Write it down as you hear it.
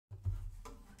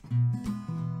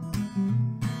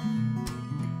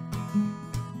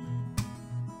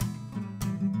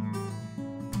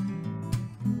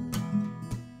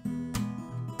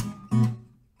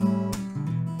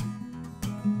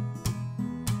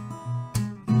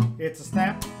It's a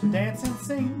snap to dance and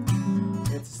sing.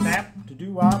 It's a snap to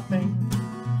do our thing.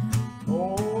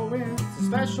 Oh, it's a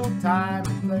special time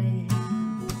and place.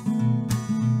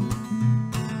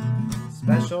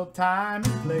 Special time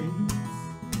and place.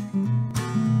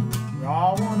 We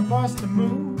all want to bust a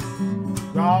move.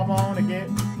 We all want to get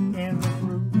in the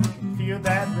groove and feel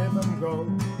that rhythm go.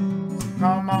 So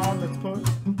come on, let's put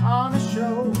on a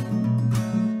show.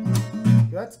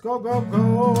 Let's go, go,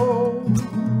 go.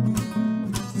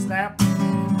 It's a snap,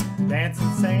 dance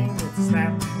and sing. It's a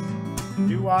snap,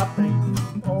 do our thing.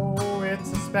 Oh,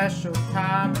 it's a special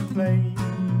time and place.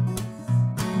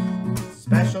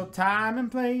 Special time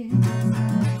and place.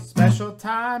 Special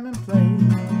time and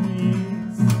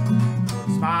place.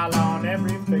 Smile on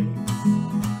every face.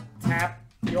 Tap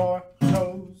your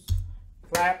toes.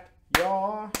 Clap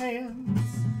your hands.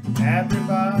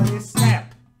 Everybody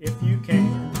snap if you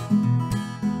can.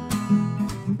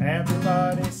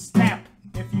 Everybody snap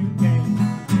if you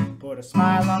can. Put a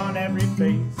smile on every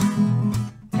face.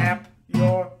 Tap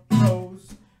your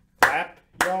toes. Clap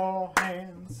your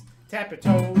hands. Tap your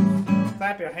toes.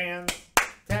 Clap your hands.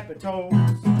 Tap your toes.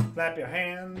 Clap your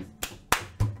hands.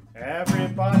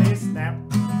 Everybody snap.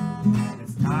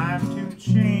 It's time to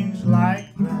change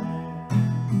like that.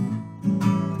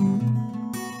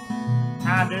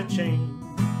 Time to change.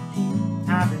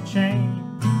 Time to change.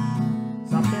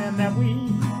 Something that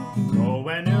we go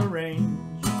and arrange.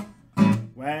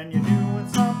 When you're doing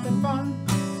something fun,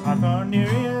 hard for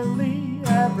nearly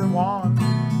everyone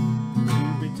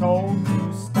to be told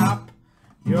to stop.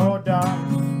 You're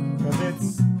done, 'cause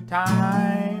it's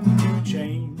time to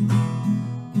change.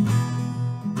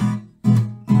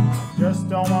 Just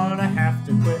don't wanna have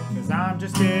to quit, 'cause I'm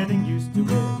just getting used to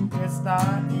it. It's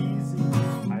not easy,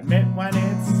 I admit, when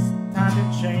it's time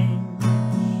to change.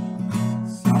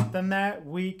 Something that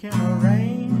we can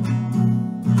arrange.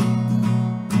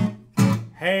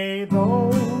 Hey, though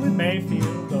it may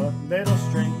feel a little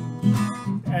strange,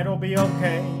 it'll be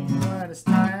okay when it's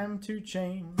time to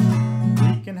change.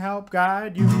 We can help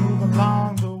guide you, move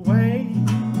along the way,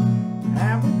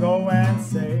 and we go and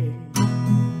say,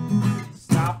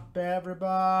 stop,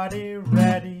 everybody,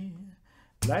 ready,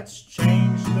 let's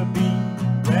change the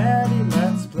beat, ready,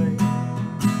 let's play.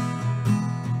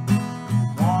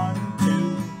 1,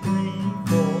 2, 3,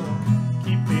 4,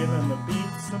 keep feeling the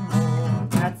beat some more.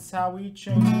 That's how we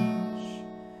change.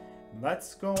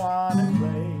 Let's go on and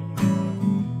play.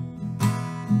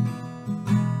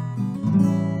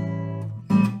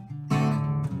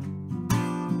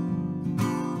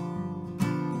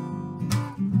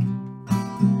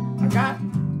 I got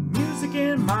music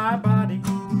in my body.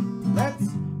 Let's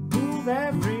move,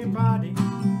 everybody.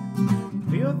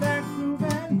 Feel that groove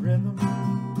and rhythm.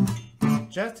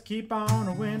 Just keep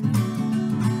on winning.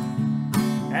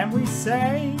 And we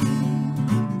say,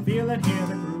 feel it, hear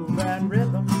the groove and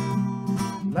rhythm.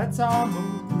 Let's all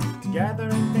move together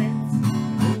and dance.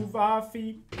 Move our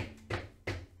feet.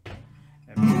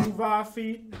 And move our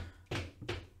feet.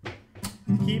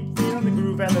 Keep feeling the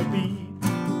groove and the beat.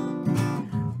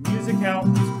 Music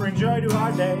helps bring joy to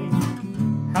our day.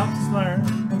 Helps us learn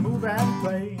and move and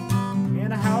play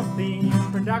in a healthy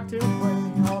and productive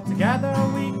way. All together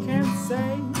we can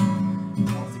say.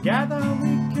 All together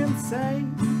we can say.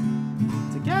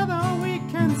 Together we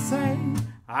can say,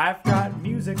 I've got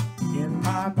music in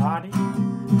my body.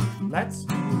 Let's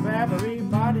move,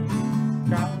 everybody.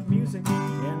 Got music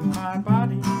in my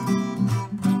body.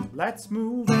 Let's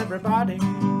move, everybody.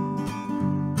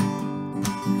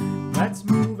 Let's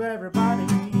move, everybody.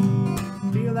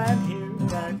 Feel and hear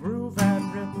that groove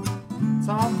and rhythm. Let's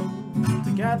all move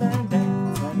together and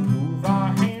dance and move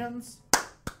our hands.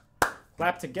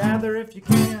 Clap together if you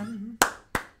can.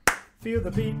 Feel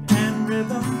the beat and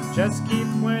rhythm, just keep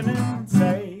winning. Say